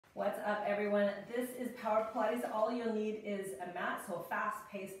What's up, everyone? This is Power Pilates. All you'll need is a mat, so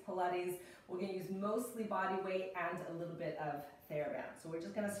fast-paced Pilates. We're going to use mostly body weight and a little bit of TheraBand. So we're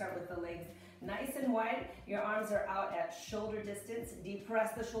just going to start with the legs nice and wide. Your arms are out at shoulder distance. Deep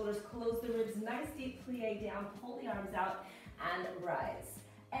press the shoulders, close the ribs, nice deep plie down, pull the arms out and rise.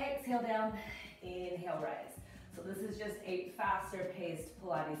 Exhale down, inhale, rise. So this is just a faster-paced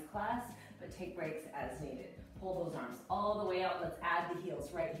Pilates class, but take breaks as needed. Pull those arms all the way out. Let's add the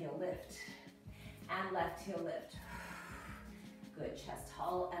heels. Right heel lift and left heel lift. Good. Chest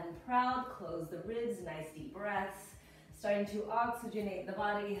tall and proud. Close the ribs. Nice deep breaths. Starting to oxygenate the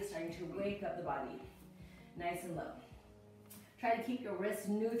body. Starting to wake up the body. Nice and low. Try to keep your wrists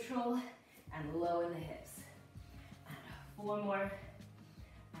neutral and low in the hips. And 4 more.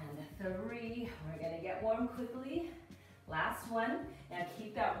 And 3. We're going to get warm quickly. Last one. Now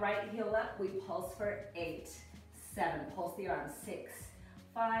keep that right heel up. We pulse for 8, 7. Pulse the arms. 6,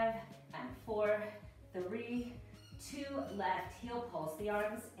 5, and 4, 3, 2. Left heel. Pulse the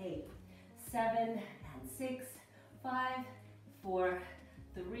arms. 8, 7, and 6, 5, 4,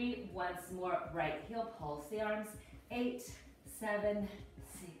 3. Once more. Right heel. Pulse the arms. 8, 7,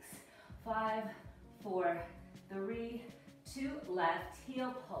 6, 5, 4, 3, 2. Left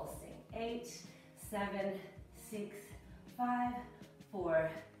heel. Pulsing. 8, 7, 6, 5,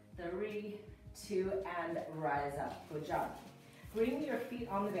 4, 3, 2, and rise up. Good job. Bring your feet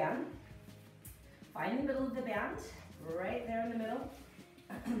on the band. Find the middle of the band, right there in the middle.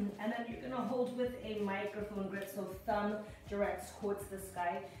 And then you're gonna hold with a microphone grip, so thumb directs towards the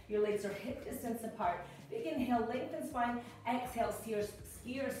sky. Your legs are hip distance apart. Big inhale, lengthen spine. Exhale,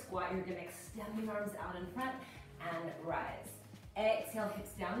 skier squat. You're gonna extend the arms out in front and rise. Exhale,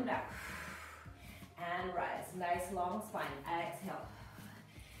 hips down and back. And rise. Nice long spine. Exhale.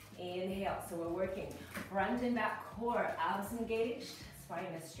 Inhale. So we're working front and back core. Abs engaged. Spine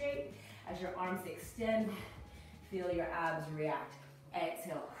is straight. As your arms extend, feel your abs react.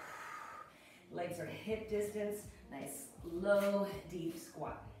 Exhale. Legs are hip distance. Nice low, deep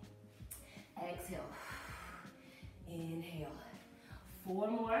squat. Exhale. Inhale.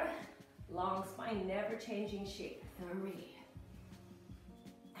 4 more. Long spine, never changing shape. 3.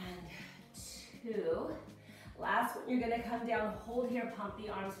 And 2. Last one, you're gonna come down, hold here, pump the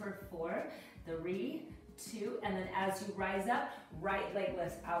arms for 4, 3, 2, and then as you rise up, right leg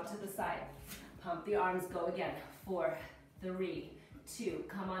lifts out to the side. Pump the arms, go again. 4, 3, 2,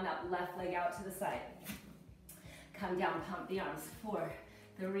 come on up, left leg out to the side. Come down, pump the arms. 4,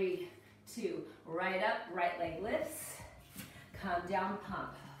 3, 2, right up, right leg lifts. Come down,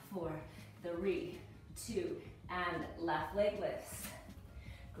 pump. 4, 3, 2, and left leg lifts.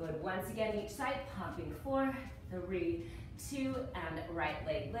 Good. Once again, each side, pumping. 4, 3, 2, and right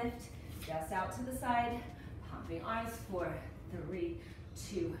leg lift. Just out to the side, pumping arms. 4, 3,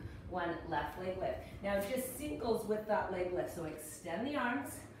 2, 1, left leg lift. Now just singles with that leg lift. So extend the arms,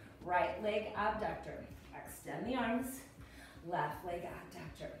 right leg abductor. Extend the arms, left leg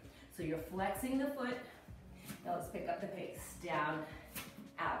abductor. So you're flexing the foot. Now let's pick up the pace. Down,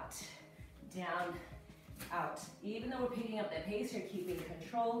 out, down, out. Even though we're picking up the pace, you're keeping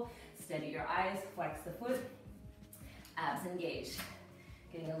control. Steady your eyes, flex the foot, abs engaged.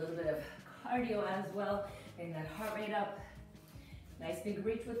 Getting a little bit of cardio as well, getting that heart rate up. Nice big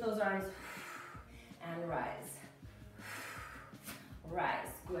reach with those arms, and rise. Rise,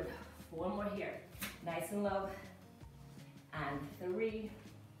 good. 4 more here. Nice and low, and 3,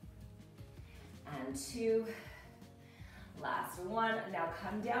 and 2. Last one. Now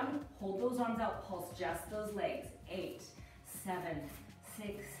come down, hold those arms out, pulse just those legs. 8, 7,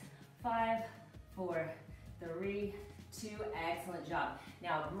 6, 5, 4, 3, 2. Excellent job.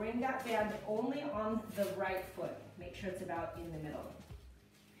 Now bring that band only on the right foot. Make sure it's about in the middle.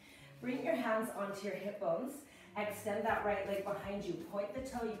 Bring your hands onto your hip bones. Extend that right leg behind you. Point the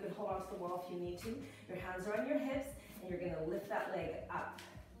toe. You can hold onto the wall if you need to. Your hands are on your hips, and you're going to lift that leg up.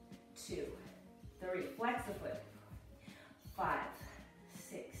 2, 3. Flex the foot. 5,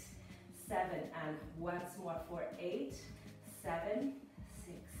 6, 7, and once more for 8, 7,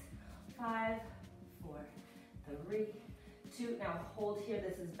 6, 5, 4, 3, 2. Now hold here.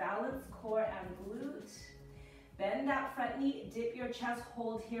 This is balance, core, and glute. Bend that front knee, dip your chest,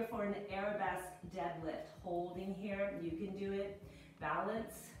 hold here for an arabesque deadlift. Holding here, you can do it.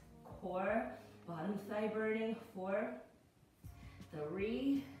 Balance, core, bottom thigh burning. 4,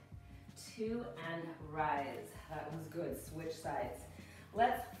 3, 2, and rise. That was good. Switch sides.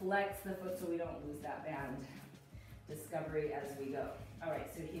 Let's flex the foot so we don't lose that band discovery as we go. All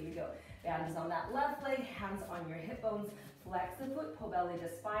right, so here we go. Band is on that left leg, hands on your hip bones. Flex the foot, pull belly to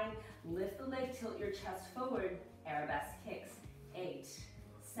spine. Lift the leg, tilt your chest forward. Arabesque kicks. 8,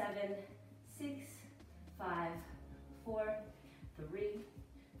 7, 6, 5, 4, 3,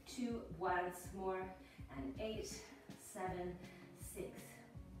 2, once more, and 8, 7, 6,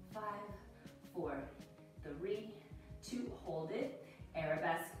 5, 4, 3, 2, hold it,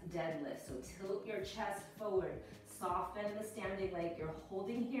 arabesque deadlift. So tilt your chest forward, soft bend the standing leg, you're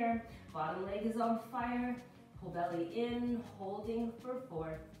holding here, bottom leg is on fire, pull belly in, holding for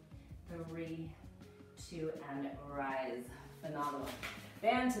 4, 3, 2, and rise. Phenomenal.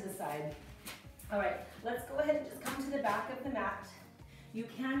 Band to the side. All right, let's go ahead and just come to the back of the mat. You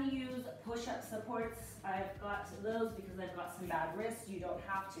can use push-up supports. I've got those because I've got some bad wrists. You don't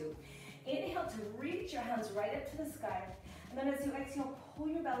have to. Inhale to reach your hands right up to the sky. And then as you exhale, pull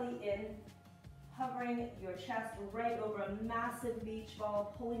your belly in, hovering your chest right over a massive beach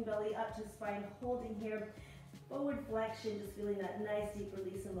ball, pulling belly up to spine, holding here. Forward flexion, just feeling that nice deep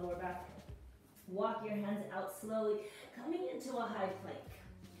release in lower back. Walk your hands out slowly, coming into a high plank.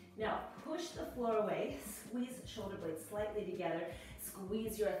 Now, push the floor away, squeeze shoulder blades slightly together,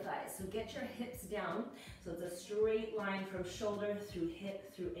 squeeze your thighs. So get your hips down, so it's a straight line from shoulder through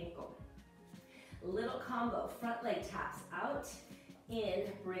hip through ankle. Little combo, front leg taps out,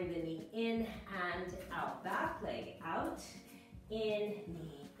 in, bring the knee in and out. Back leg out, in,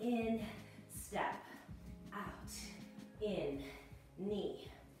 knee in, step, out, in, knee,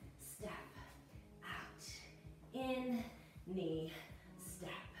 step, out, in, knee, step.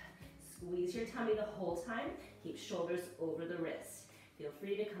 Squeeze your tummy the whole time. Keep shoulders over the wrist. Feel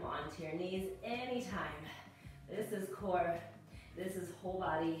free to come onto your knees anytime. This is core. This is whole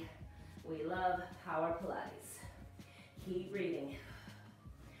body. We love Power Pilates. Keep breathing.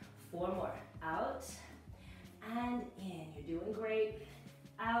 4 more. Out and in. You're doing great.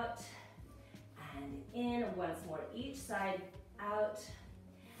 Out and in. Once more each side. Out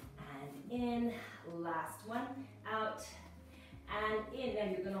and in. Last one. Out and in. Now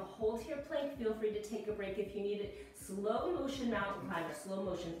you're going to hold here plank. Feel free to take a break if you need it. Slow motion mountain climber. Slow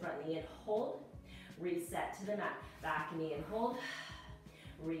motion front knee and hold. Reset to the mat. Back knee and hold.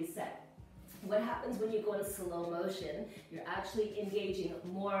 Reset. What happens when you go in slow motion? You're actually engaging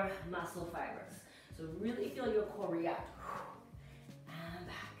more muscle fibers. So really feel your core react. And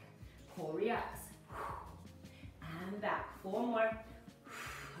back. Core reacts. And back. 4 more.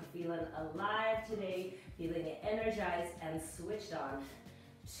 Feeling alive today. Feeling energized and switched on.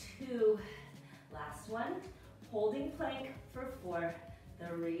 2. Last one. Holding plank for 4,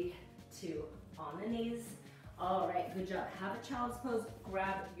 3, 2. On the knees. All right, good job. Have a child's pose,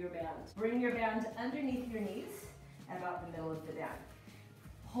 grab your band. Bring your band underneath your knees, about the middle of the band.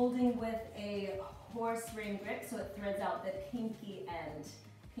 Holding with a horse ring grip, so it threads out the pinky end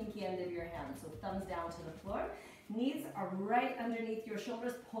of your hand. So thumbs down to the floor. Knees are right underneath your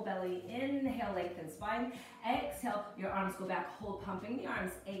shoulders. Pull belly, inhale, lengthen spine. Exhale, your arms go back, hold, pumping the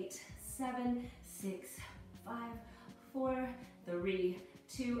arms. 8, 7, 6, 5, 4, 3,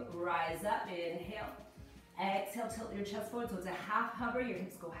 2, rise up, inhale. Exhale, tilt your chest forward, so it's a half hover. Your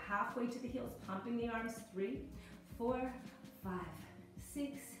hips go halfway to the heels, pumping the arms. 3, 4, 5,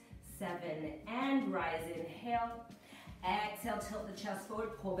 6, 7, and rise. Inhale. Exhale, tilt the chest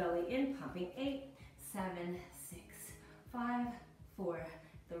forward, pull belly in, pumping. 8, 7, 6, 5, 4,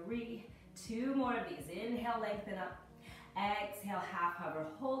 3, 2 more of these. Inhale, lengthen up. Exhale, half hover,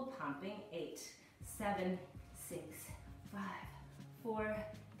 hold, pumping. 8, 7, 6, 5, 4,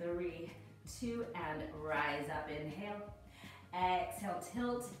 3, 2, and rise up. Inhale. Exhale,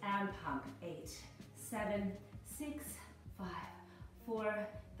 tilt and pump. 8, 7, 6, 5, 4,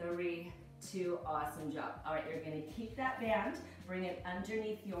 3, 2. Awesome job. All right, you're going to keep that band. Bring it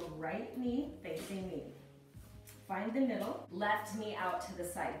underneath your right knee, facing me. Find the middle. Left knee out to the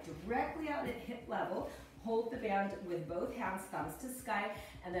side, directly out at hip level. Hold the band with both hands, thumbs to sky,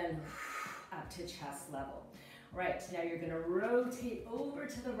 and then up to chest level. Right, now you're going to rotate over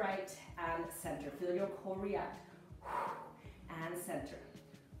to the right and center. Feel your core react. And center.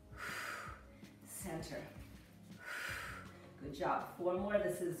 Center. Good job. 4 more.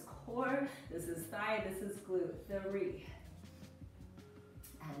 This is core, this is thigh, this is glute. 3.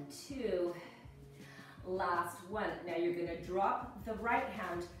 And 2. Last one. Now you're going to drop the right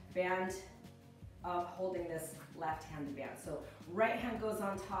hand, band up, holding this left-handed band. So right hand goes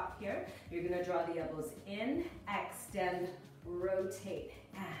on top here. You're going to draw the elbows in, extend, rotate,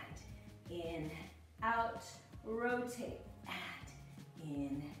 and in, out, rotate, and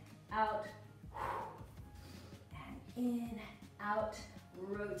in, out, and in, out,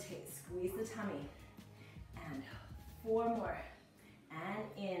 rotate. Squeeze the tummy. And 4 more. And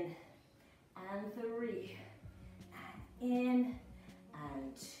in, and 3, and in,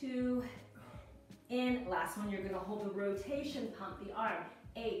 and 2, in. Last one, you're going to hold the rotation, pump the arm.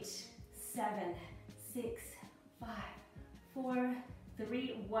 8, 7, 6, 5, 4,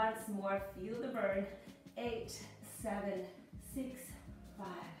 3. Once more, feel the burn. 8, 7, 6, 5,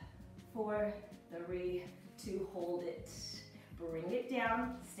 4, 3, 2. Hold it. Bring it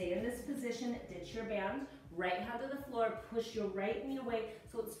down. Stay in this position. Ditch your band. Right hand to the floor. Push your right knee away.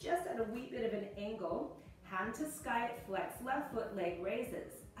 So it's just at a wee bit of an angle. Hand to sky. Flex left foot. Leg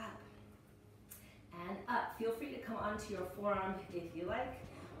raises. Up and up. Feel free to come onto your forearm if you like.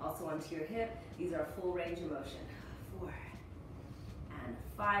 Also onto your hip. These are full range of motion. 4 and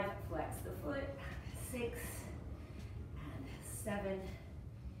 5. Flex the foot. 6 and 7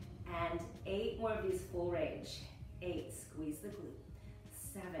 and 8 more of these full range. 8, squeeze the glute.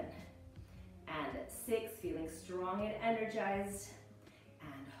 7 and 6, feeling strong and energized.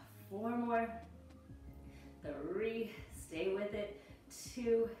 And 4 more. 3, stay with it.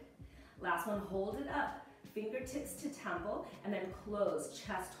 2, last one, hold it up. Fingertips to temple, and then close.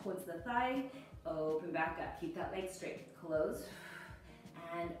 Chest towards the thigh. Open back up. Keep that leg straight. Close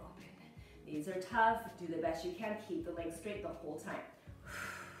and open. These are tough. Do the best you can. Keep the leg straight the whole time.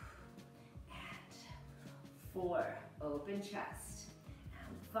 And 4, open chest.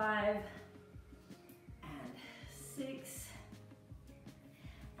 And 5, and 6,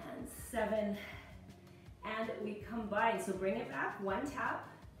 and 7, and we combine. So bring it back. 1 tap,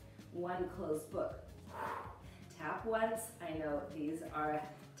 1 closed book. Tap once. I know these are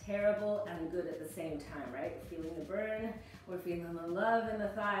terrible and good at the same time, right? Feeling the burn. We're feeling the love in the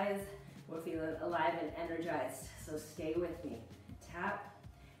thighs. We're feeling alive and energized. So stay with me. Tap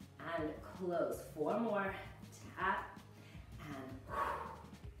and close. 4 more. Tap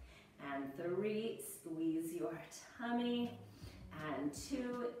and 3. Squeeze your tummy. And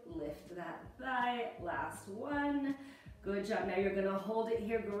 2. Lift that thigh. Last one. Good job. Now you're gonna hold it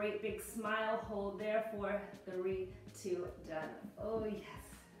here. Great big smile. Hold there for 3, 2, done. Oh yes.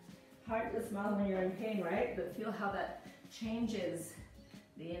 Hard to smile when you're in pain, right? But feel how that changes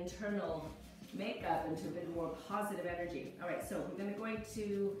the internal makeup into a bit more positive energy. All right, so we're going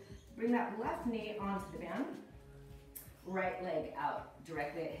to bring that left knee onto the band. Right leg out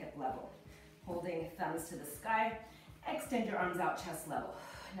directly at hip level. Holding thumbs to the sky. Extend your arms out chest level.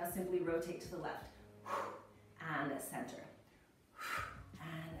 Now simply rotate to the left. And center.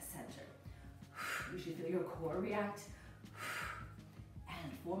 And center. You should feel your core react.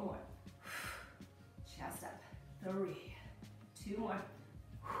 And 4 more. Chest up. 3. 2 more.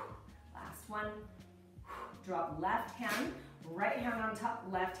 Last one. Drop left hand, right hand on top,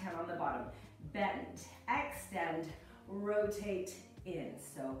 left hand on the bottom. Bend, extend, rotate in.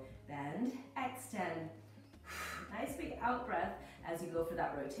 So bend, extend. Nice big out breath as you go for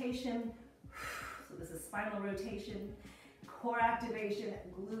that rotation. So this is spinal rotation, core activation,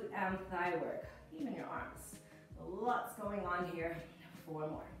 glute and thigh work. Even your arms. Lots going on here. 4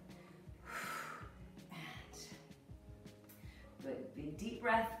 more. And good, big deep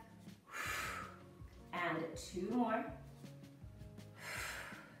breath. And 2 more.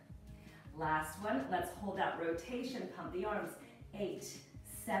 Last one. Let's hold that rotation. Pump the arms. 8,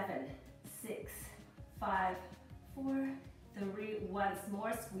 7, 6, 5, 4, 3. Once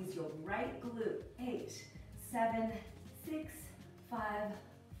more. Squeeze your right glute. 8, 7, 6, 5,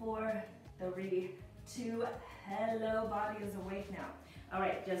 4, 3, 2. Hello, body is awake now. All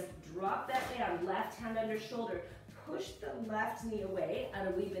right, just drop that down. Left hand under shoulder. Push the left knee away at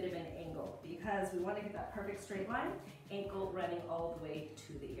a wee bit of an angle because we want to get that perfect straight line. Ankle running all the way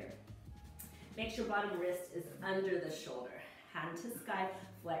to the ear. Make sure bottom wrist is under the shoulder. Hand to sky.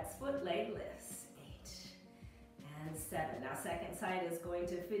 Flex foot, leg lifts. 8 and 7. Now second side is going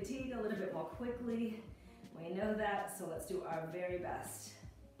to fatigue a little bit more quickly. We know that, so let's do our very best.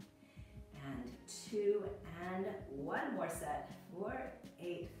 And 2 and 1 more set. 4,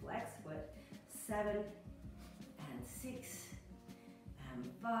 8, flex foot. 7 and 6 and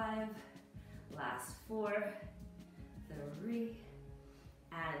 5. Last 4, 3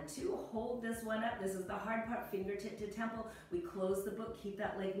 and 2. Hold this one up. This is the hard part. Fingertip to temple. We close the book. Keep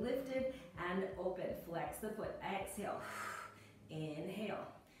that leg lifted and open. Flex the foot. Exhale. Inhale.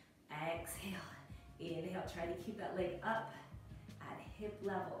 Exhale. Inhale. Try to keep that leg up at hip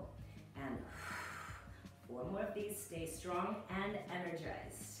level. And 4 more of these. Stay strong and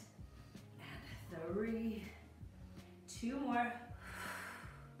energized. And 3, 2 more.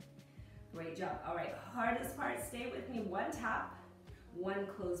 Great job. All right, hardest part, stay with me. 1 tap, 1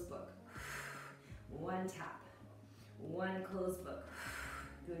 closed book. 1 tap, 1 closed book.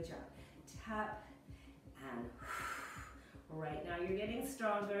 Good job. Tap and right now you're getting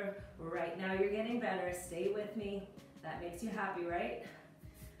stronger. Right now you're getting better. Stay with me. That makes you happy, right?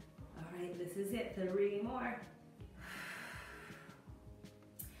 All right, this is it. 3 more.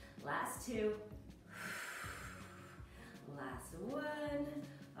 Last two. Last one.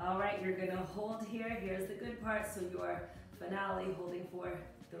 All right, you're gonna hold here. Here's the good part. So your finale, holding for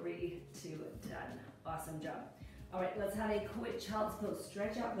 3, 2, done. Awesome job. All right, let's have a quick child's pose.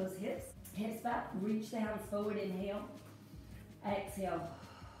 Stretch out those hips. Hips back, reach the hands forward, inhale. Exhale.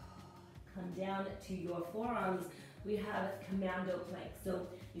 Come down to your forearms. We have commando plank. So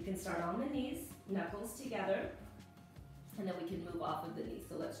you can start on the knees, knuckles together, and then we can move off of the knees.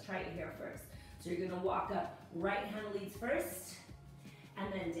 So let's try it here first. So you're gonna walk up, right hand leads first,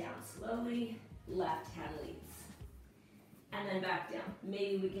 and then down slowly, left hand leads. And then back down.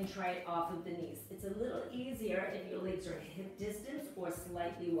 Maybe we can try it off of the knees. It's a little easier if your legs are hip distance or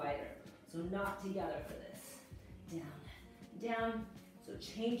slightly wider. So not together for this. Down, down. So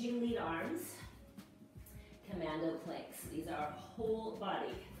changing lead arms. Commando planks. These are whole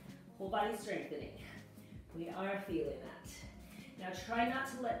body strengthening. We are feeling that. Now try not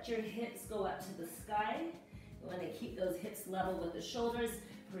to let your hips go up to the sky. You want to keep those hips level with the shoulders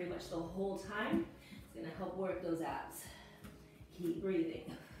pretty much the whole time. It's going to help work those abs. Keep breathing.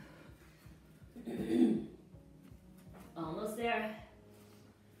 Almost there.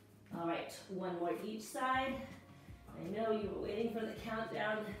 All right, one more each side. I know you were waiting for the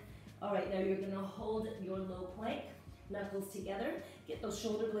countdown. All right, now you're gonna hold your low plank, knuckles together, get those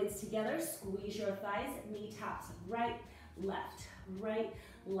shoulder blades together, squeeze your thighs, knee taps, right, left, right,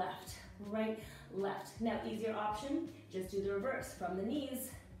 left, right, left. Now, easier option, just do the reverse, from the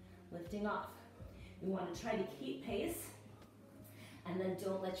knees, lifting off. You wanna try to keep pace, and then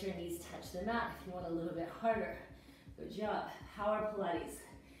don't let your knees touch the mat if you want a little bit harder. Good job. Power Pilates.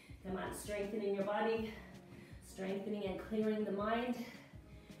 Come on, strengthening your body, strengthening and clearing the mind.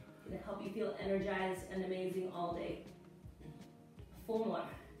 It's gonna help you feel energized and amazing all day. 4 more,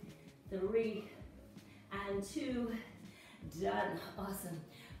 3, and 2, done. Awesome.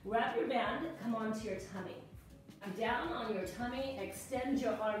 Grab your band, come onto your tummy. Down on your tummy, extend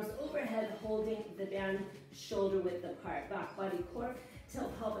your arms overhead, holding the band shoulder width apart. Back, body, core,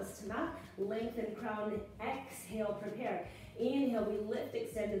 tilt pelvis to mat, lengthen crown, exhale, prepare. Inhale, we lift,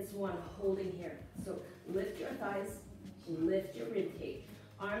 extended swan, holding here. So lift your thighs, lift your rib cage.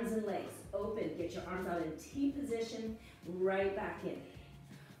 Arms and legs open, get your arms out in T position, right back in.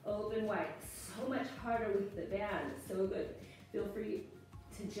 Open wide, so much harder with the band, so good. Feel free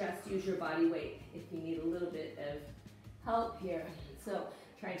to just use your body weight if you need a little bit of help here. So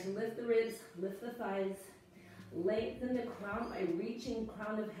trying to lift the ribs, lift the thighs, lengthen the crown by reaching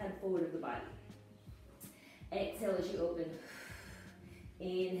crown of head forward of the body. Exhale as you open.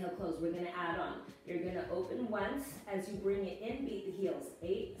 Inhale, close. We're going to add on. You're going to open once. As you bring it in, beat the heels.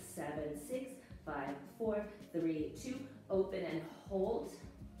 8, 7, 6, 5, 4, 3, 2. Open and hold.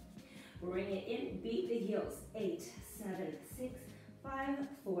 Bring it in, beat the heels. 8, 7, 6, 5,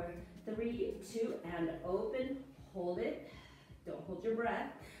 4, 3, 2, and open. Hold it. Don't hold your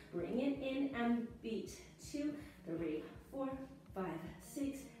breath. Bring it in and beat. 2, 3, 4, 5,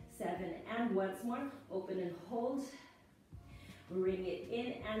 6, 7, and once more. Open and hold. Bring it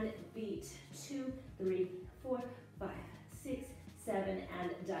in and beat. 2, 3, 4, 5, 6, 7,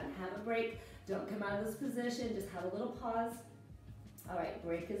 and done. Have a break. Don't come out of this position. Just have a little pause. All right,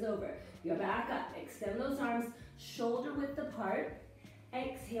 break is over. You're back up. Extend those arms, shoulder width apart.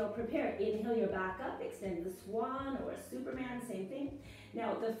 Exhale, prepare. Inhale, you're back up. Extend the swan or Superman, same thing.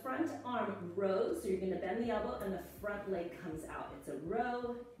 Now, the front arm rows, so you're going to bend the elbow and the front leg comes out. It's a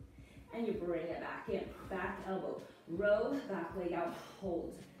row, and you bring it back in. Back elbow, row, back leg out,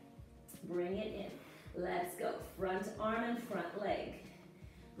 hold. Bring it in. Let's go. Front arm and front leg.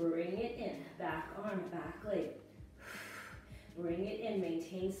 Bring it in. Back arm, back leg. Bring it in.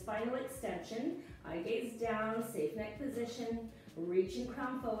 Maintain spinal extension. Eye gaze down, safe neck position. Reaching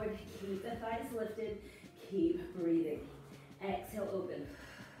crown forward. Keep the thighs lifted. Keep breathing. Exhale, open.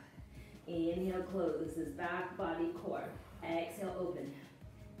 Inhale, close. This is back, body, core. Exhale, open.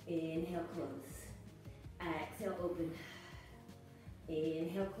 Inhale, close. Exhale, open.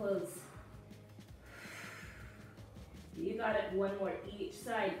 Inhale, close. You got it. One more each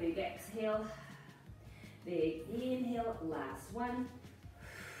side. Big exhale. Big inhale. Last one.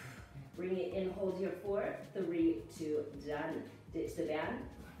 Bring it in. Hold here. 4, 3, 2, done. Ditch the band.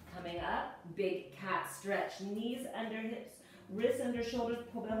 Coming up. Big cat stretch. Knees under hips. Wrists under shoulders.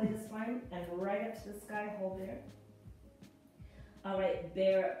 Pull belly to spine. And right up to the sky. Hold there. All right.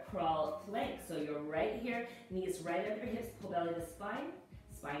 Bear crawl plank. So you're right here. Knees right under hips. Pull belly to spine.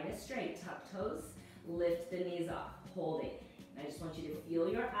 Spine is straight. Tuck toes. Lift the knees off. Holding. I just want you to feel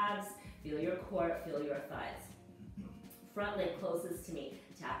your abs. Feel your core. Feel your thighs. Front leg closest to me.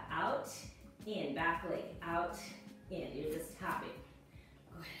 Tap out, in, back leg, out, in. You're just tapping.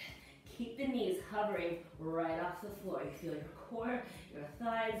 Good. keep the knees hovering right off the floor. You feel your core, your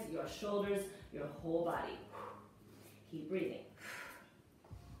thighs, your shoulders, your whole body. Keep breathing.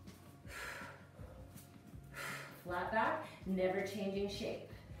 Flat back, never changing shape.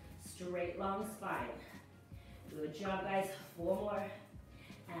 Straight long spine. Good job, guys. 4 more.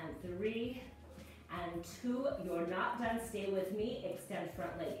 And 3 and 2. You're not done. Stay with me. Extend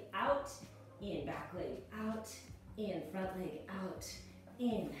front leg out, in, back leg out, in, front leg out,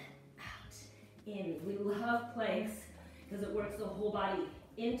 in, out, in. We love planks because it works the whole body,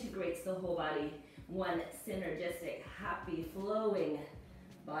 integrates the whole body. One synergistic, happy, flowing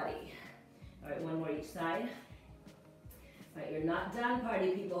body. All right, 1 more each side. All right, you're not done,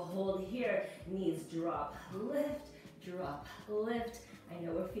 party people. Hold here. Knees drop, lift, drop, lift. I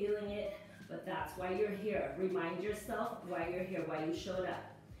know we're feeling it, but that's why you're here. Remind yourself why you're here, why you showed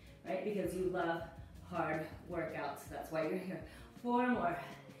up, right? Because you love hard workouts. That's why you're here. 4 more.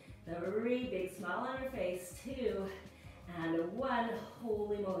 3, big smile on your face. 2 and 1.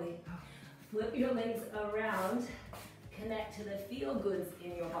 Holy moly. Flip your legs around. Connect to the feel-goods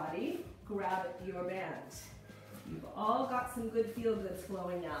in your body. Grab your band. You've all got some good feel-goods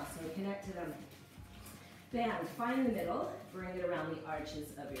flowing now, so connect to them. Band, find the middle. Bring it around the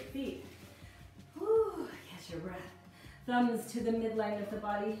arches of your feet. Whew, catch your breath. Thumbs to the midline of the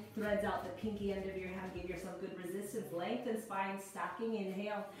body. Threads out the pinky end of your hand. Give yourself good resistance. Lengthen spine, stacking.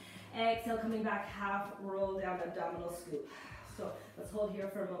 Inhale. Exhale, coming back, half roll down, abdominal scoop. So let's hold here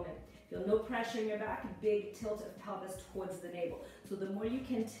for a moment. Feel no pressure in your back, big tilt of pelvis towards the navel. So the more you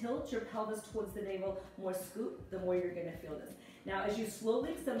can tilt your pelvis towards the navel, more scoop, the more you're gonna feel this. Now as you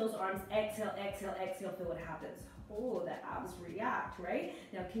slowly extend those arms, exhale, exhale, exhale, feel what happens. Oh, the abs react, right?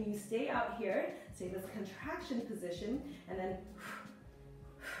 Now can you stay out here, stay in this contraction position, and then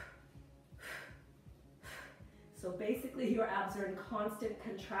so basically your abs are in constant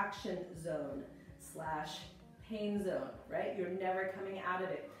contraction zone / pain zone, right? You're never coming out of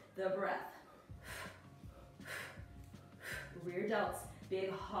it. The breath. Rear delts, big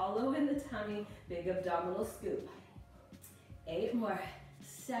hollow in the tummy, big abdominal scoop. 8 more.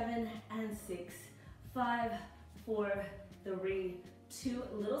 7 and 6. 5, 4, 3, 2.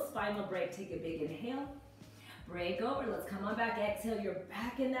 Little spinal break. Take a big inhale. Break over. Let's come on back. Exhale. You're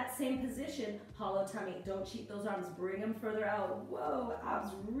back in that same position. Hollow tummy. Don't cheat those arms. Bring them further out. Whoa,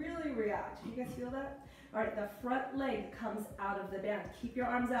 abs really react. You guys feel that? All right, the front leg comes out of the band. Keep your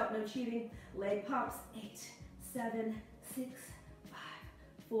arms out, no cheating. Leg pumps. 8, 7, 6, 5,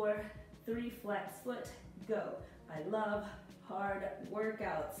 4, 3. Flex foot. Go. I love hard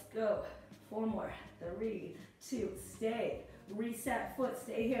workouts. Go. 4 more. 3, 2. Stay. Reset foot.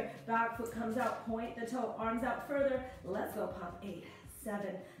 Stay here. Back foot comes out. Point the toe. Arms out further. Let's go. Pump. 8,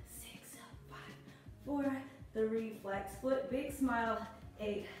 7, 6, 5, 4, 3. Flex foot. Big smile.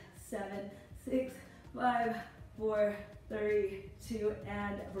 8, 7, 6, 5, 4, 3, 2,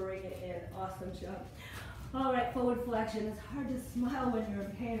 and bring it in. Awesome job. All right, forward flexion. It's hard to smile when you're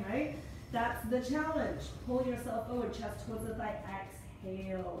in pain, right? That's the challenge. Pull yourself forward, chest towards the thigh.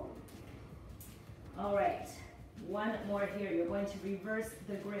 Exhale. All right, 1 more here. You're going to reverse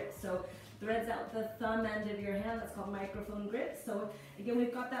the grip. So threads out the thumb end of your hand. That's called microphone grip. So again,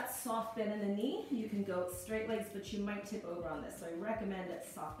 we've got that soft bend in the knee. You can go straight legs, but you might tip over on this. So I recommend it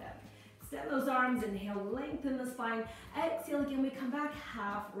soft bend. Extend those arms, inhale, lengthen the spine. Exhale, again, we come back,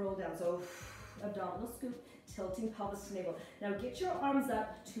 half roll down. So abdominal scoop, tilting pelvis to navel. Now get your arms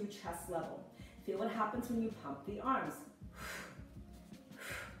up to chest level. Feel what happens when you pump the arms.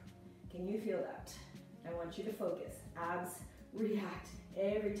 Can you feel that? I want you to focus. Abs react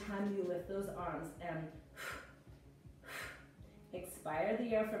every time you lift those arms, and expire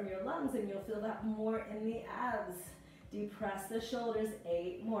the air from your lungs, and you'll feel that more in the abs. Depress the shoulders.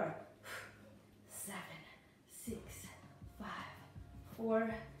 8 more. 7, 6, 5,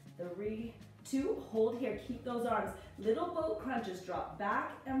 4, 3, 2. Hold here. Keep those arms. Little boat crunches. Drop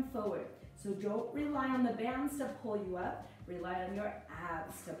back and forward. So don't rely on the bands to pull you up. Rely on your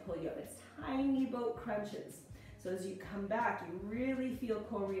abs to pull you up. It's tiny boat crunches. So as you come back, you really feel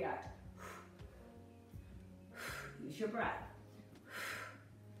core react. Use your breath.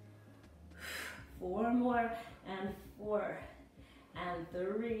 4 more, and 4, and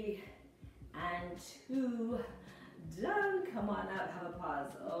 3, and 2. Done. Come on up, have a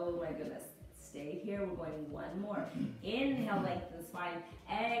pause. Oh my goodness. Stay here. We're going 1 more. Inhale, lengthen spine.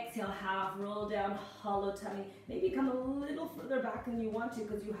 Exhale, half roll down, hollow tummy. Maybe come a little further back than you want to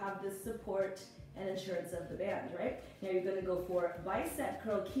because you have this support and insurance of the band, right? Now you're going to go for bicep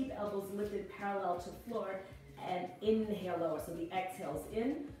curl. Keep elbows lifted parallel to floor, and inhale lower. So the exhale's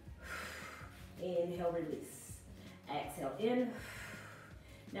in. Inhale, release. Exhale in.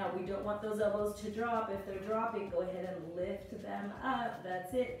 Now we don't want those elbows to drop. If they're dropping, go ahead and lift them up.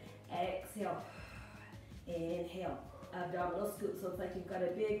 That's it. Exhale. Inhale. Abdominal scoop. So it's like you've got a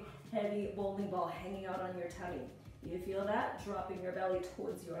big, heavy bowling ball hanging out on your tummy. You feel that? Dropping your belly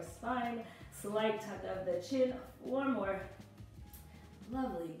towards your spine. Slight tuck of the chin. 4 more.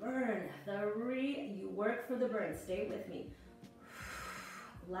 Lovely. Burn. 3. You work for the burn. Stay with me.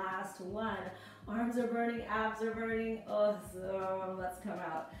 Last 1. Arms are burning, abs are burning. Awesome. Let's come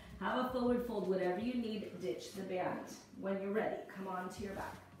out. Have a forward fold. Whatever you need, ditch the band. When you're ready, come on to your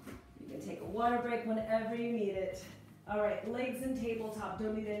back. You can take a water break whenever you need it. All right, legs and tabletop.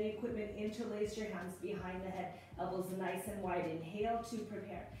 Don't need any equipment. Interlace your hands behind the head. Elbows nice and wide. Inhale to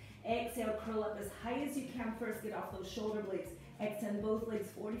prepare. Exhale, curl up as high as you can first. Get off those shoulder blades. Extend both legs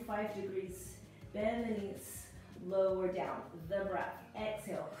 45 degrees. Bend the knees. Lower down. The breath.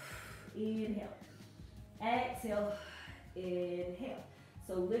 Exhale. Inhale. Exhale. Inhale.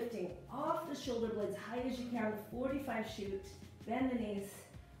 So lifting off the shoulder blades high as you can. 45 shoot. Bend the knees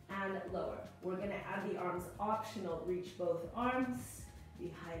and lower. We're going to add the arms optional. Reach both arms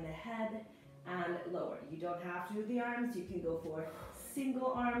behind the head and lower. You don't have to do the arms. You can go for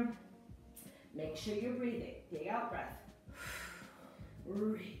single arm. Make sure you're breathing. Big out breath.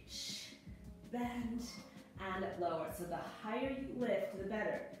 Reach. Bend. And lower. So the higher you lift, the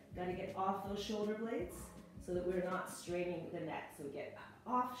better. Got to get off those shoulder blades so that we're not straining the neck. So get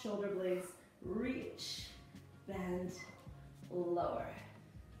off shoulder blades, reach, bend, lower.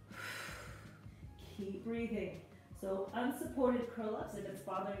 Keep breathing. So unsupported curl-ups, if it's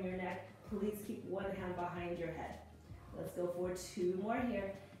bothering your neck, please keep one hand behind your head. Let's go for 2 more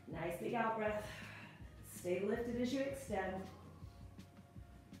here. Nice big out breath. Stay lifted as you extend.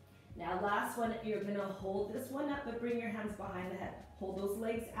 Now last one, you're gonna hold this one up, but bring your hands behind the head. Hold those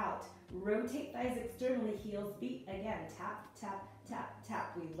legs out. Rotate thighs externally, heels beat. Again, tap, tap, tap,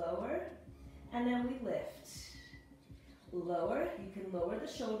 tap. We lower, and then we lift. Lower, you can lower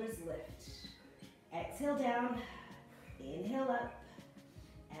the shoulders, lift. Exhale down, inhale up.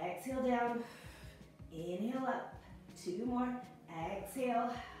 Exhale down, inhale up. 2 more,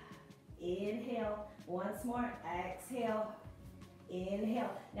 exhale, inhale. Once more, exhale. Inhale.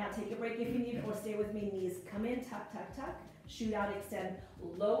 Now take a break if you need it, or stay with me. Knees come in, tuck, tuck, tuck. Shoot out, extend.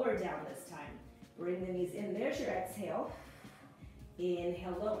 Lower down this time. Bring the knees in. There's your exhale.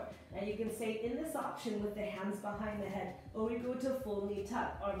 Inhale, lower. Now you can stay in this option with the hands behind the head, or we go to full knee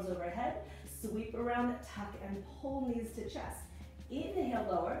tuck. Arms overhead. Sweep around, tuck, and pull knees to chest. Inhale,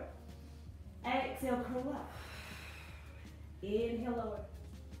 lower. Exhale, curl up. Inhale, lower.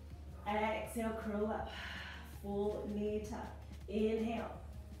 Exhale, curl up. Full knee tuck. Inhale,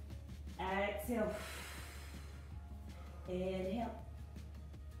 exhale, inhale,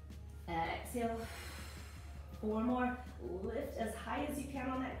 exhale. 4 more. Lift as high as you can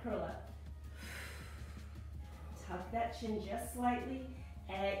on that curl up. Tuck that chin just slightly.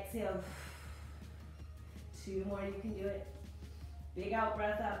 Exhale. 2 more, you can do it. Big out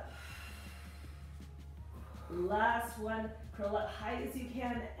breath up. Last one. Curl up high as you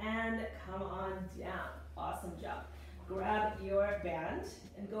can and come on down. Awesome job. Grab your band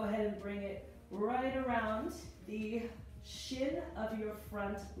and go ahead and bring it right around the shin of your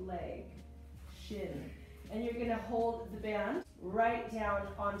front leg. Shin. And you're gonna hold the band right down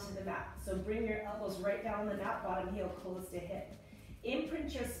onto the mat. So bring your elbows right down on the mat, bottom heel close to hip.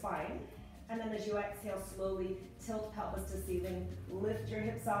 Imprint your spine, and then as you exhale, slowly tilt pelvis to ceiling. Lift your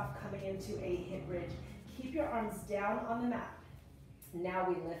hips off, coming into a hip bridge. Keep your arms down on the mat. Now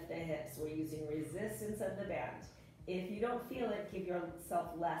we lift the hips. We're using resistance of the band. If you don't feel it, give yourself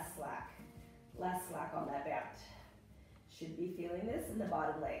less slack on that band. Should be feeling this in the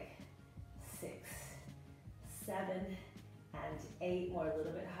bottom leg. 6, 7, and 8 more, a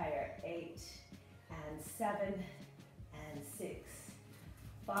little bit higher. 8, and 7, and 6,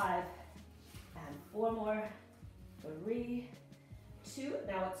 5, and 4 more. 3, 2,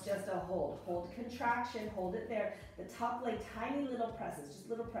 now it's just a hold. Hold contraction, hold it there. The top leg, tiny little presses, just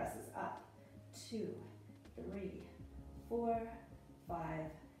little presses. Up. 2, 3, 4, 5,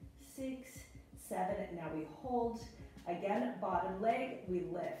 6, 7. Now we hold. Again, bottom leg, we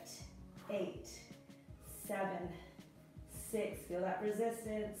lift. 8, 7, 6. Feel that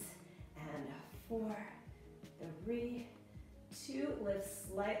resistance. And 4, 3, 2. Lift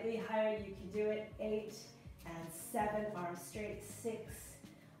slightly higher. You can do it. 8 and 7. Arms straight. 6,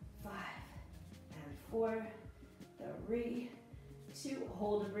 5, and 4, 3, 2.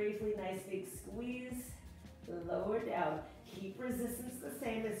 Hold briefly. Nice big squeeze. Lower down. Keep resistance the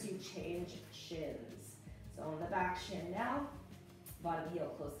same as you change shins. So on the back shin now. bottom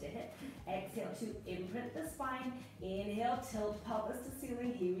heel close to hip. Exhale to imprint the spine. Inhale, tilt pelvis to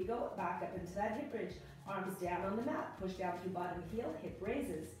ceiling. Here we go. Back up into that hip bridge. Arms down on the mat. Push down through bottom heel. Hip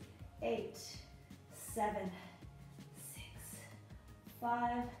raises. 8, 7, 6,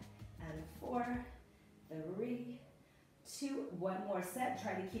 5, and 4, 3, 2. One more set.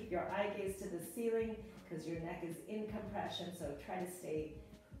 Try to keep your eye gaze to the ceiling because your neck is in compression. So try to stay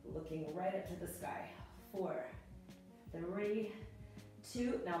looking right up to the sky. 4, 3,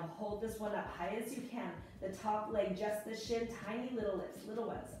 2. Now hold this one up high as you can. The top leg, just the shin, tiny little lifts, little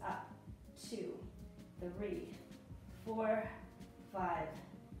ones. Up. 2, 3, 4, 5,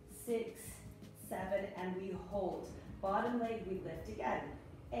 6, 7, and we hold. Bottom leg, we lift again.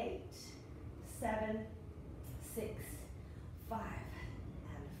 8, 7, 6, 5,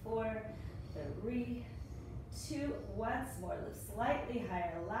 and 4, 3, 2. Once more, lift slightly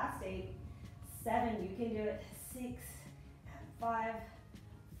higher. Last 8, 7, you can do it. 6, and 5,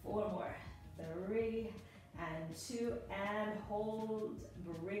 4 more. 3, and 2, and hold.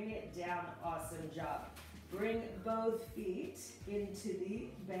 Bring it down. Awesome job. Bring both feet into the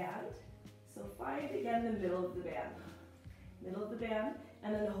band. So find again the middle of the band. Middle of the band,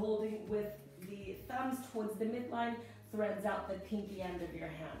 and then holding with the thumbs towards the midline, threads out the pinky end of your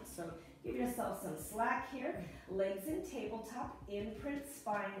hand. So give yourself some slack here. Legs in tabletop, imprint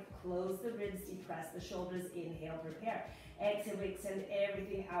spine, close the ribs, depress the shoulders, inhale, prepare. Exhale, extend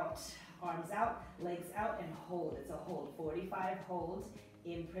everything out. Arms out, legs out, and hold. It's a hold. 45, hold,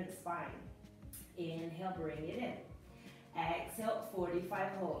 imprint spine. Inhale, bring it in. Exhale,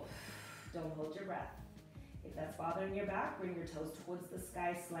 45, hold. Don't hold your breath. If that's bothering your back, bring your toes towards the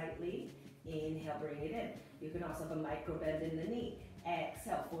sky slightly. Inhale, bring it in. You can also have a micro bend in the knee.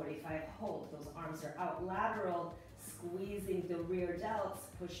 Exhale, 45, hold. Those arms are out lateral, squeezing the rear delts.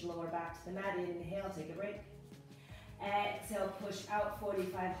 Push lower back to the mat. Inhale, take a break. Exhale, push out,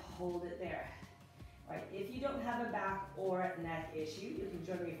 45, hold it there. All right, if you don't have a back or neck issue, you can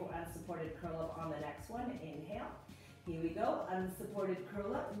join me for unsupported curl up on the next one. Inhale. Here we go, unsupported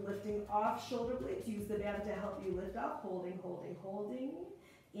curl up, lifting off shoulder blades. Use the band to help you lift up, holding, holding, holding.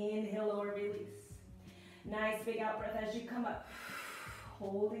 Inhale, lower, release. Nice big out breath as you come up.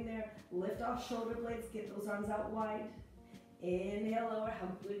 Holding there, lift off shoulder blades, get those arms out wide. Inhale, lower. How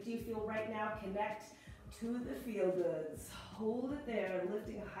good do you feel right now? Connect to the feel goods. Hold it there,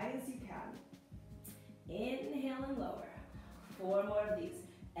 lifting high as you can. Inhale and lower. 4 more of these.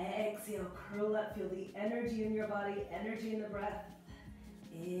 Exhale, curl up, feel the energy in your body, energy in the breath.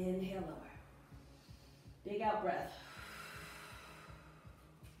 Inhale, lower. Big out breath.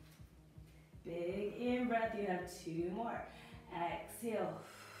 Big in breath, you have 2 more. Exhale.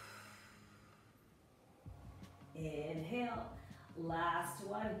 Inhale. Last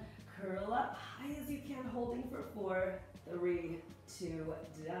one. Curl up high as you can, holding for 4, 3, 2,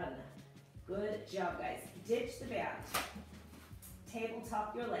 done. Good job, guys. Ditch the band.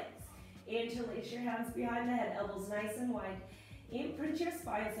 Tabletop your legs. Interlace your hands behind the head, elbows nice and wide. Imprint your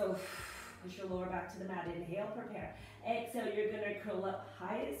spine, so push your lower back to the mat. Inhale, prepare. Exhale, you're gonna curl up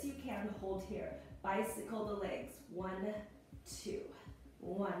high as you can. Hold here. Bicycle the legs. 1, 2,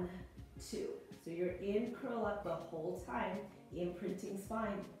 1, 2. So you're in curl up the whole time, imprinting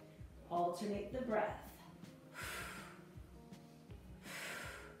spine. Alternate the breath.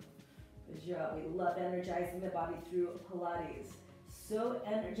 Good job. We love energizing the body through Pilates. So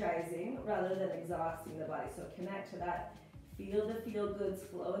energizing rather than exhausting the body. So connect to that. Feel the feel goods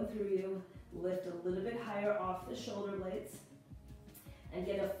flowing through you. Lift a little bit higher off the shoulder blades. And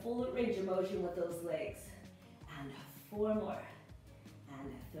get a full range of motion with those legs. And 4 more.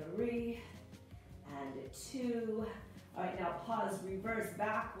 And 3. And 2. All right, now pause, reverse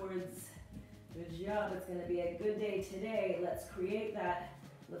backwards. Good job. It's going to be a good day today. Let's create that.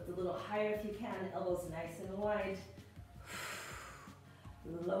 Lift a little higher if you can. Elbows nice and wide.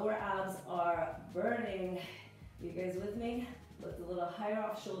 Lower abs are burning. You guys with me? Lift a little higher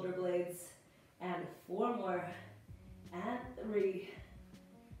off shoulder blades. And 4 more. And 3.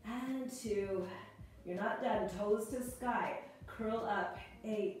 And 2. You're not done. Toes to sky. Curl up.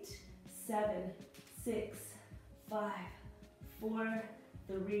 8, 7, 6, 5, 4,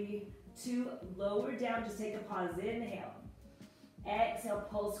 3, 2. Lower down. Just take a pause. Inhale. Exhale.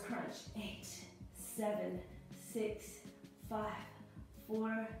 Pulse crunch. 8, 7, 6, 5,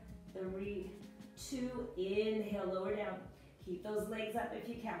 4, 3, 2. Inhale. Lower down. Keep those legs up if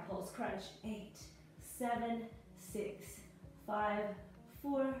you can. Pulse crunch. 8, 7, 6, 5,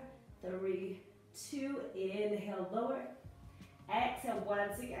 4, 3, 2. Inhale. Lower. Exhale.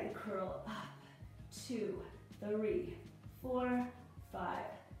 Once again. Curl up. 2, 3, 4, 5,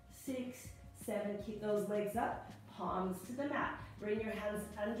 6, 7. Keep those legs up. Palms to the mat. Bring your hands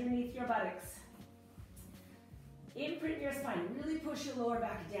underneath your buttocks. Imprint your spine. Really push your lower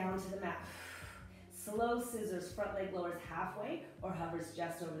back down to the mat. Slow scissors, front leg lowers halfway or hovers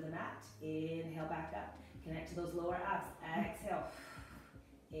just over the mat. Inhale, back up. Connect to those lower abs. Exhale.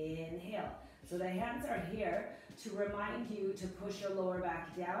 Inhale. So the hands are here to remind you to push your lower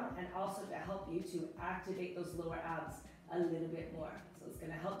back down and also to help you to activate those lower abs a little bit more. So it's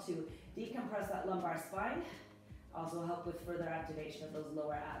going to help to decompress that lumbar spine, also help with further activation of those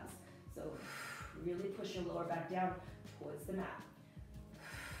lower abs. So really push your lower back down towards the mat.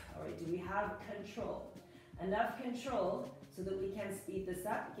 All right, do we have control? Enough control so that we can speed this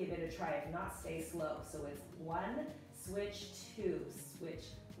up. Give it a try. If not, stay slow. So it's 1, switch, 2, switch,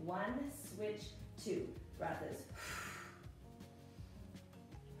 1, switch, 2. Breath is.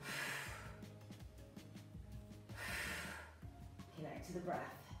 Connect to the breath.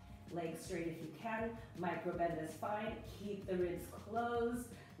 Legs straight if you can. Micro bend is fine. Keep the ribs closed.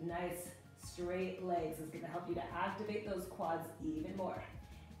 Nice straight legs is going to help you to activate those quads even more.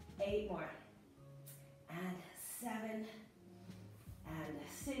 8 more. And 7. And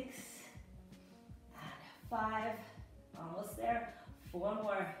 6. And 5. Almost there. 4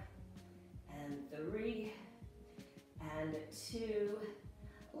 more. And 3. And 2.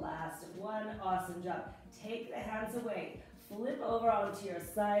 Last one. Awesome job. Take the hands away. Flip over onto your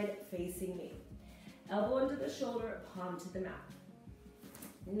side facing me. Elbow into the shoulder, palm to the mat.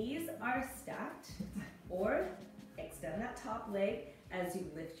 Knees are stacked, or extend that top leg as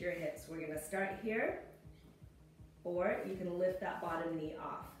you lift your hips. We're going to start here, or you can lift that bottom knee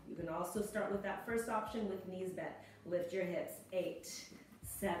off. You can also start with that first option with knees bent. Lift your hips. 8,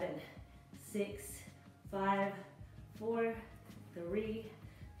 7, 6, 5, 4, 3,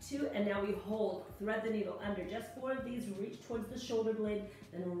 2, and now we hold. Thread the needle under. Just 4 of these. Reach towards the shoulder blade,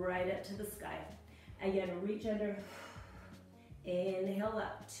 then right up to the sky. Again, reach under. Inhale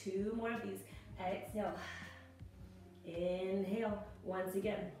up. 2 more of these. Exhale. Inhale. Once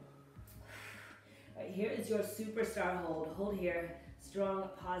again. All right, here is your superstar hold. Hold here. Strong,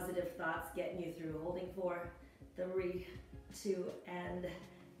 positive thoughts getting you through. Holding 4, 3, 2, and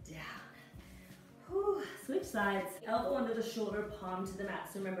down. Whew. Switch sides. Elbow under the shoulder, palm to the mat.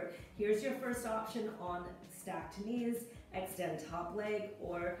 So remember, here's your first option on stacked knees. Extend top leg,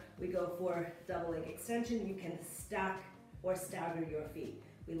 or we go for double leg extension. You can stack or stagger your feet.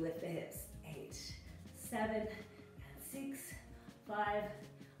 We lift the hips. 8, 7, and 6, 5,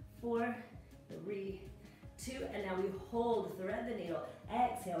 4, 3, 2, and now we hold. Thread the needle.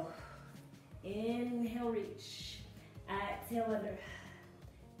 Exhale. Inhale, reach. Exhale, under.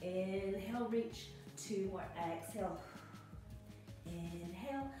 Inhale, reach. 2 more. Exhale.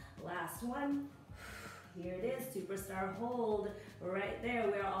 Inhale. Last one. Here it is. Superstar hold. Right there.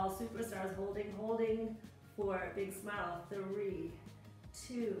 We are all superstars. Holding, holding. 4. Big smile. 3,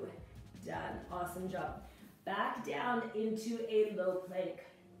 2. Done. Awesome job. Back down into a low plank.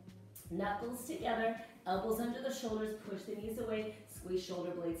 Knuckles together. Elbows under the shoulders. Push the knees away. Squeeze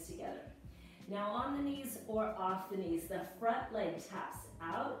shoulder blades together. Now on the knees or off the knees. The front leg taps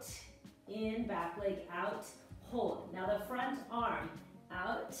out. In, back leg out, hold. Now the front arm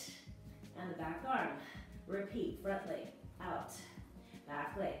out and the back arm. Repeat, front leg out,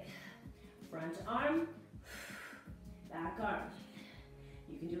 back leg, front arm, back arm.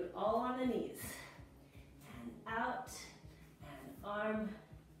 You can do it all on the knees. And out, and arm,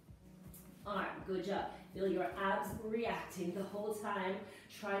 arm. Good job. Feel your abs reacting the whole time.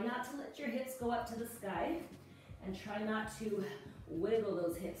 Try not to let your hips go up to the sky, and try not to wiggle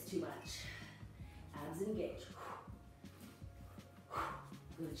those hips too much. Abs engage.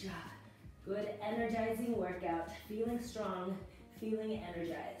 Good job. Good energizing workout. Feeling strong, feeling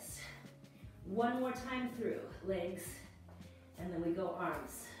energized. One more time through. Legs, and then we go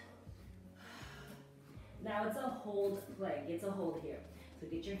arms. Now it's a hold plank. It's a hold here. So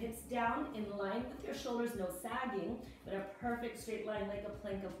get your hips down in line with your shoulders, no sagging, but a perfect straight line like a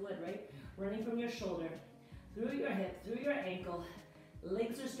plank of wood, right? Running from your shoulder, through your hip, through your ankle.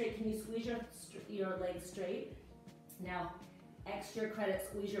 Legs are straight. Can you squeeze your legs straight? Now, extra credit,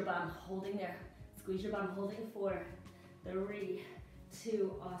 squeeze your bum, holding there. Squeeze your bum, holding 4, 3,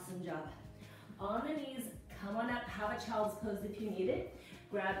 2, awesome job. On the knees, come on up, have a child's pose if you need it.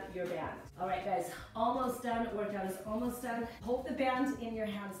 Grab your band. All right, guys, almost done. Workout is almost done. Hold the band in your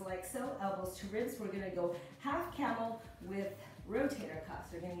hands like so, elbows to ribs. We're gonna go half camel with rotator cuffs.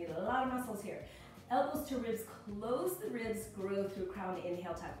 We're gonna need a lot of muscles here. Elbows to ribs, close the ribs, grow through crown,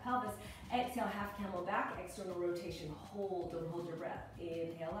 inhale, tuck pelvis. Exhale, half camel back, external rotation, hold, don't hold your breath.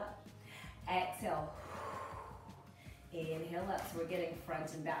 Inhale up, exhale. Inhale up, so we're getting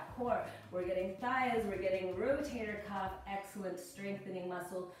front and back core. We're getting thighs, we're getting rotator cuff. Excellent strengthening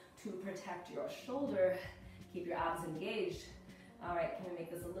muscle to protect your shoulder. Keep your abs engaged. All right, can we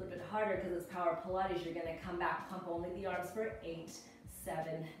make this a little bit harder because it's power Pilates. You're gonna come back, pump only the arms for 8,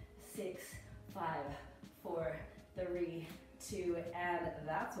 7, 6, 5, 4, 3, 2, and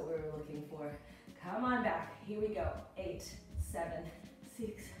that's what we were looking for. Come on back, here we go. 8, 7,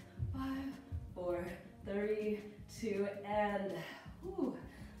 6, 5, 4, 3, 2, and whew,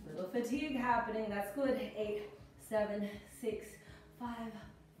 little fatigue happening, that's good. 8, 7, 6, 5,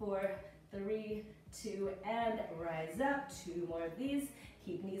 4, 3, 2, and rise up. 2 more of these.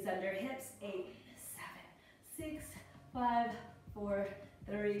 Keep knees under hips. 8, 7, 6, 5, 4,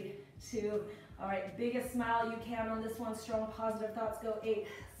 3, 2. All right, biggest smile you can on this one. Strong positive thoughts go. 8,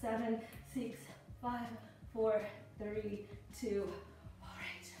 7, 6, 5, 4, 3, 2. All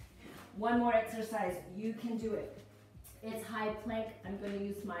right, one more exercise. You can do it. It's high plank. I'm going to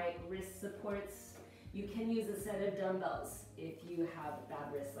use my wrist supports. You can use a set of dumbbells if you have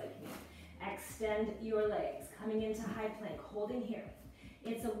bad wrists like me. Extend your legs, coming into high plank, holding here.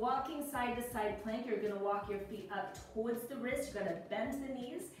 It's a walking side to side plank. You're gonna walk your feet up towards the wrist. You're gonna bend the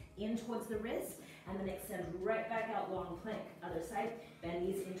knees in towards the wrist, and then extend right back out, long plank. Other side, bend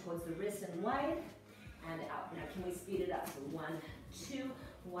knees in towards the wrist and wide, and out. Now can we speed it up? So 1, 2,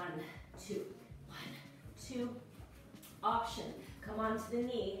 1, 2, 1, 2. Option, come onto the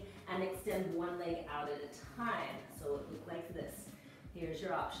knee and extend one leg out at a time. So it looks like this. Here's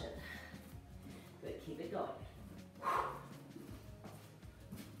your option. Good, keep it going.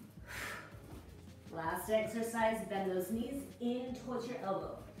 Last exercise, bend those knees in towards your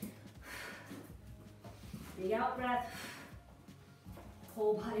elbow. Big out breath.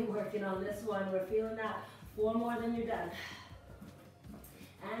 Whole body working on this one. We're feeling that. 4 more, then you're done.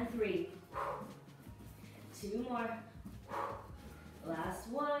 And 3. 2 more. Last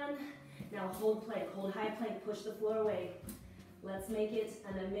one. Now hold plank, hold high plank, push the floor away. Let's make it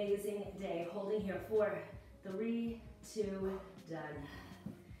an amazing day. Holding here, 4, 3, 2, done.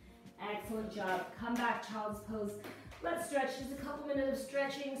 Excellent job. Come back, child's pose. Let's stretch, just a couple minutes of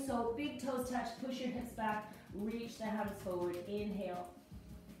stretching. So big toes touch, push your hips back, reach the hands forward. Inhale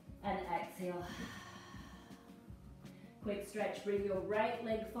and exhale. Quick stretch, bring your right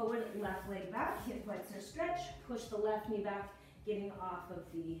leg forward, left leg back, hip flexor stretch, push the left knee back, getting off of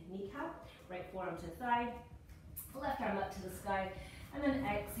the kneecap, right forearm to thigh, left arm up to the sky, and then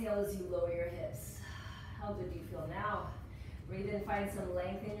exhale as you lower your hips. How good do you feel now? Breathe in, find some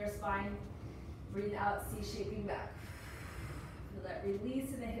length in your spine. Breathe out, C-shaping back. Feel that release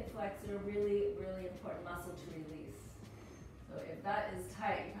in the hip flexor, really, really important muscle to release. So if that is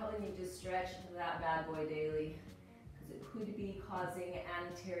tight, you probably need to stretch that bad boy daily, because it could be causing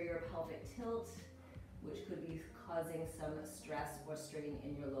anterior pelvic tilt, which could be causing some stress or strain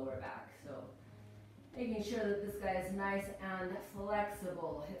in your lower back. So making sure that this guy is nice and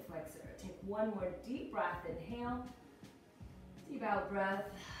flexible, hip flexor. Take one more deep breath, inhale. Deep out breath.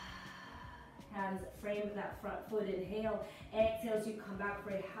 Hands frame that front foot, inhale. Exhale as you come back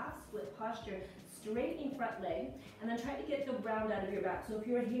for a half split posture. Straightening front leg, and then try to get the round out of your back. So if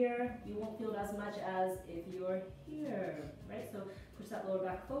you're here, you won't feel it as much as if you're here, right? So push that lower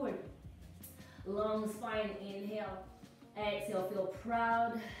back forward. Long spine, inhale. Exhale, feel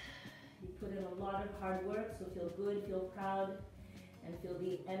proud. You put in a lot of hard work, so feel good, feel proud, and feel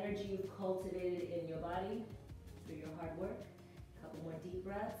the energy you've cultivated in your body through your hard work. A couple more deep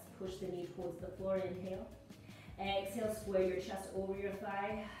breaths. Push the knee towards the floor, inhale. Exhale, square your chest over your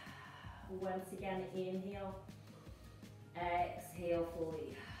thigh. Once again, inhale. Exhale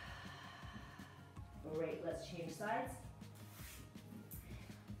fully. Great, let's change sides.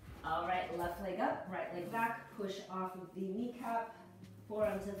 All right, left leg up, right leg back. Push off of the kneecap,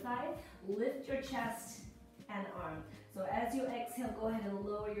 forearm to thigh. Lift your chest and arm. So as you exhale, go ahead and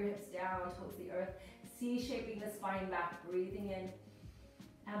lower your hips down towards the earth. C-shaping the spine back, breathing in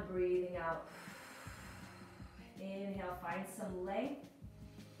and breathing out. Inhale, find some length.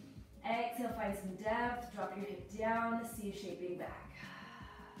 Exhale, find some depth. Drop your hip down, C-shaping back.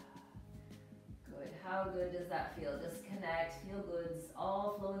 Good. How good does that feel? Just connect, feel goods,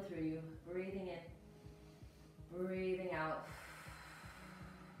 all flowing through you. Breathing in, breathing out.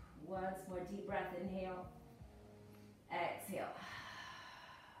 Once more, deep breath, inhale. Exhale.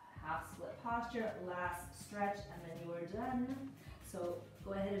 Half split posture, last stretch, and then you are done. So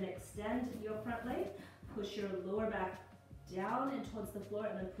go ahead and extend your front leg. Push your lower back down and towards the floor,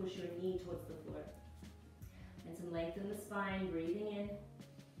 and then push your knee towards the floor. And some length in the spine, breathing in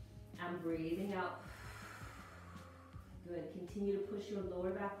and breathing out. Good. Continue to push your lower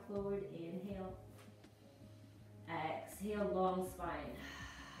back forward. Inhale. Exhale, long spine.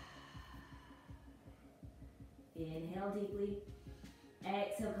 Inhale deeply.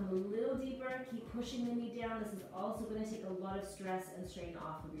 Exhale, come a little deeper. Keep pushing the knee down. This is also going to take a lot of stress and strain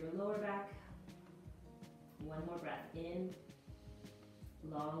off of your lower back. One more breath in.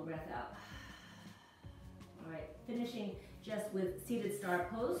 Long breath out. All right, finishing just with seated star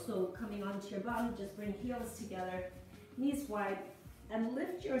pose. So coming onto your bum, just bring heels together, knees wide, and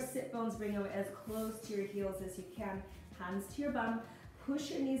lift your sit bones, bring them as close to your heels as you can. Hands to your bum.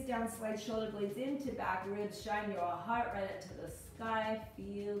 Push your knees down, slide shoulder blades into back ribs, shine your heart right up to the sky.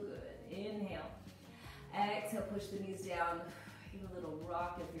 Feel good. Inhale. Exhale, push the knees down. Give a little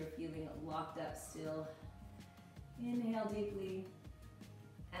rock if you're feeling locked up still. Inhale deeply.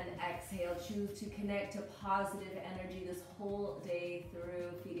 And exhale, choose to connect to positive energy this whole day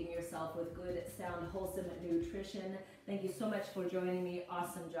through, feeding yourself with good, sound, wholesome nutrition. Thank you so much for joining me.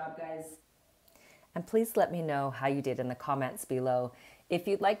 Awesome job, guys. And please let me know how you did in the comments below. If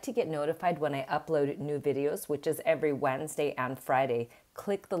you'd like to get notified when I upload new videos, which is every Wednesday and Friday,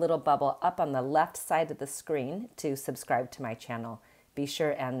 click the little bubble up on the left side of the screen to subscribe to my channel. Be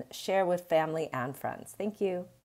sure and share with family and friends. Thank you.